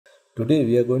Today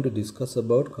we are going to discuss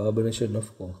about carbonation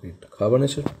of concrete.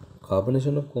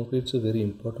 Carbonation of concrete is a very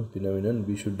important phenomenon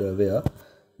we should be aware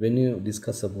when you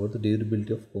discuss about the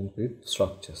durability of concrete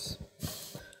structures.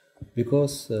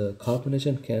 Because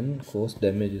carbonation can cause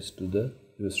damages to the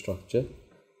structure,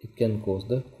 it can cause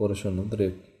the corrosion of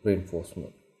the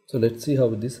reinforcement. So let's see how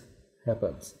this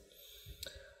happens.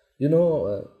 We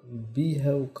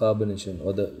have carbonation,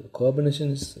 or the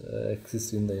carbonation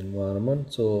exists in the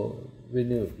environment. So when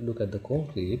you look at the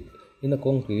concrete, in a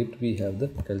concrete we have the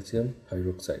calcium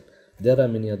hydroxide. There are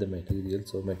many other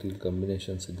materials or material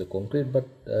combinations in the concrete, but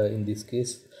in this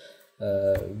case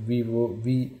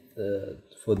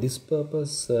for this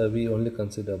purpose we only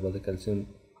consider about the calcium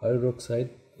hydroxide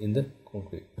in the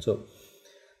concrete. So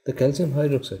the calcium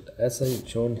hydroxide, as I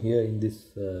shown here in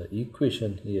this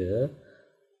equation here,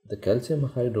 the calcium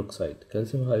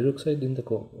hydroxide in the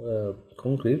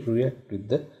concrete react with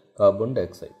the carbon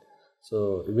dioxide.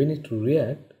 So when it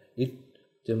react, it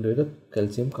generates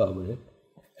calcium carbonate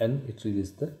and it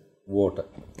releases the water.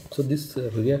 So this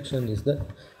reaction is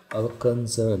our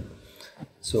concern.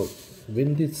 So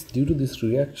when due to this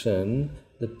reaction,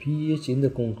 the pH in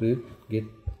the concrete get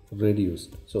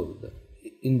reduced. So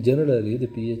in generally the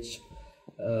pH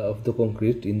of the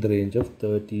concrete in the range of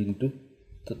 13 to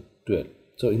 12.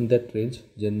 So in that range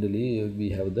generally we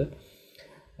have the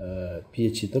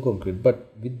pH in the concrete,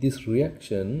 but with this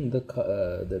reaction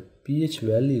the pH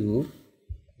value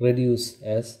reduce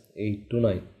as 8 to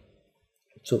 9.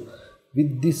 So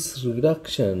with this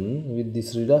reduction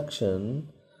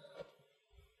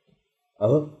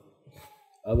our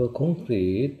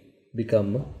concrete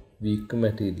become a weak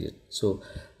material. So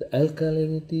the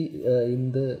alkalinity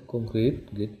in the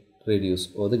concrete get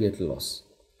reduced or get lost.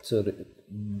 So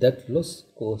that loss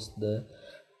causes the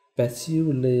passive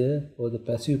layer or the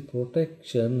passive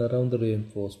protection around the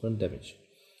reinforcement damage.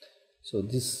 So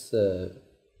this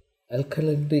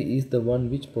alkalinity is the one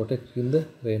which protects in the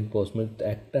reinforcement,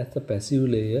 act as a passive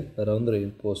layer around the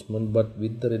reinforcement, but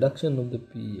with the reduction of the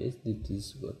pH it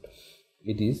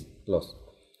is lost.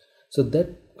 So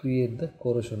that create the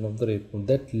corrosion of the reinforcement,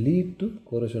 that lead to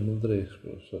corrosion of the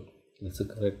reinforcement. That's the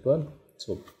correct one.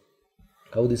 So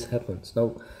how this happens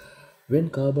now? When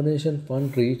carbonation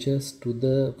fund reaches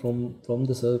to from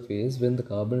the surface, when the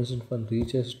carbonation fund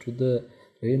reaches to the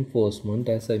reinforcement,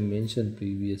 as I mentioned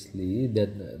previously,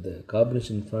 that the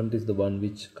carbonation fund is the one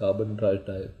which carbon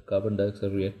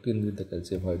dioxide reacting with the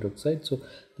calcium hydroxide. So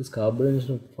this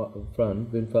carbonation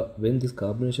fund, when this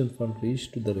carbonation fund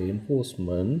reach to the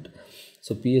reinforcement,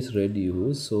 so pH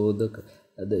reduce, so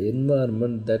the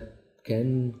environment that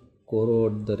can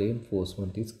corrode the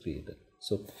reinforcement is created.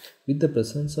 So with the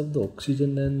presence of the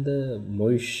oxygen and the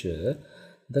moisture,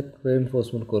 the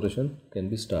reinforcement corrosion can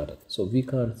be started. So we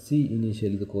can't see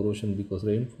initially the corrosion because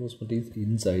reinforcement is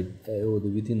inside or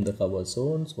within the cover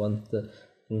zones. Once the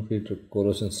concrete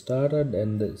corrosion started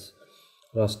and the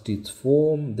rust is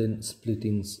formed, then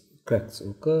splittings, cracks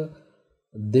occur,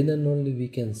 then and only we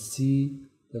can see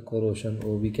the corrosion,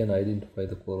 or we can identify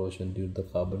the corrosion due to the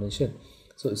carbonation.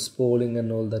 So spalling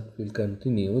and all that will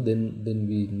continue, then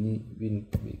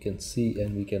we can see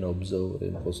and we can observe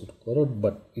reinforcement corrode,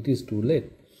 but it is too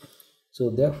late. So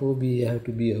therefore we have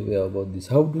to be aware about this.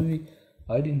 How do we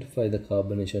identify the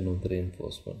carbonation of the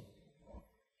reinforcement?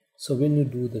 So when you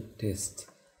do the test,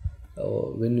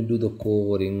 or when you do the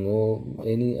coring or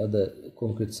any other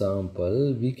concrete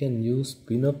sample, we can use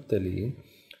phenolphthalein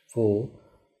for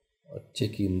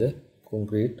checking the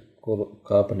concrete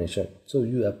carbonation. So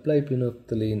you apply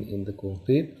phenolphthalein in the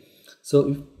concrete. So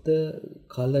if the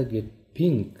color get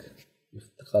pink,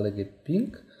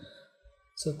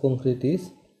 so concrete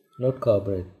is not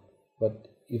carbonate. But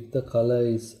if the color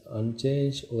is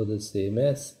unchanged or the same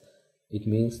as, it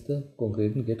means the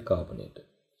concrete will get carbonated.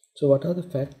 So what are the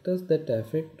factors that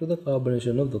affect to the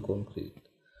carbonation of the concrete?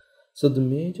 So the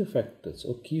major factors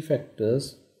or key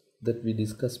factors that we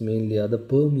discuss mainly are the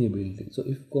permeability. So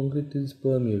if concrete is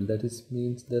permeable, that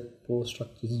means that pore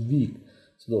structure is weak.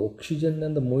 So the oxygen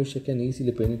and the moisture can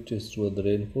easily penetrate through the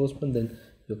reinforcement. Then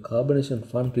your carbonation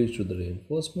fund reach to the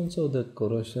reinforcement, so the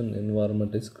corrosion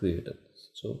environment is created.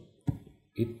 So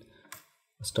it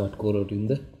start corroding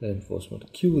the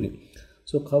reinforcement. Curing.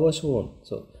 So cover zone.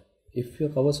 So if your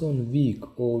cover zone weak,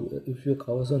 or if your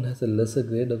cover zone has a lesser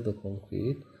grade of the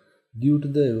concrete due to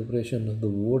the evaporation of the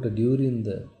water during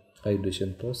the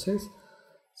hydration process,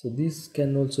 so this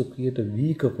can also create a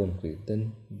weaker concrete.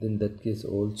 Then in that case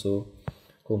also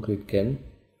concrete can,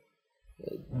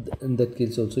 in that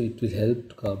case also it will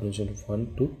help carbonation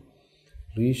fund to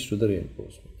reach to the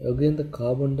reinforcement. Again the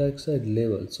carbon dioxide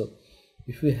level. So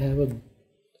if we have a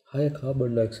higher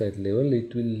carbon dioxide level,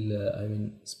 it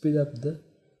will speed up the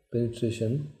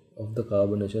penetration of the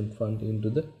carbonation front into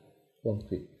the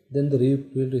concrete. Then the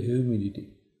relative humidity.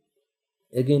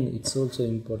 Again, it's also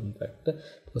important factor,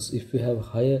 because if you have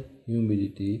higher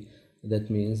humidity, that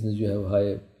means that you have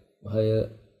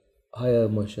higher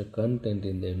moisture content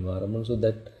in the environment, so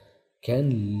that can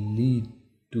lead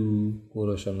to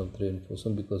corrosion of the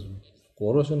reinforcement, because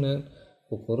for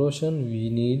corrosion we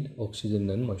need oxygen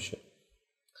and moisture.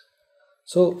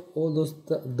 So all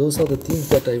those are the things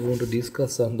that I want to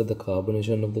discuss under the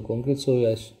carbonation of the concrete. So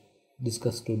as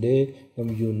discussed today,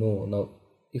 you know now,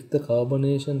 if the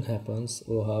carbonation happens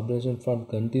or carbonation front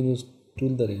continues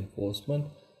till the reinforcement,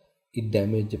 it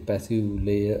damages the passive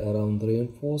layer around the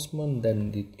reinforcement,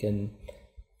 then it can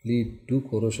lead to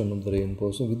corrosion of the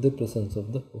reinforcement with the presence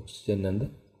of the oxygen and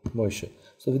the moisture.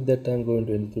 So with that, I am going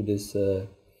to end today's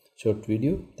short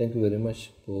video. Thank you very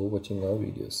much for watching our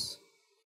videos.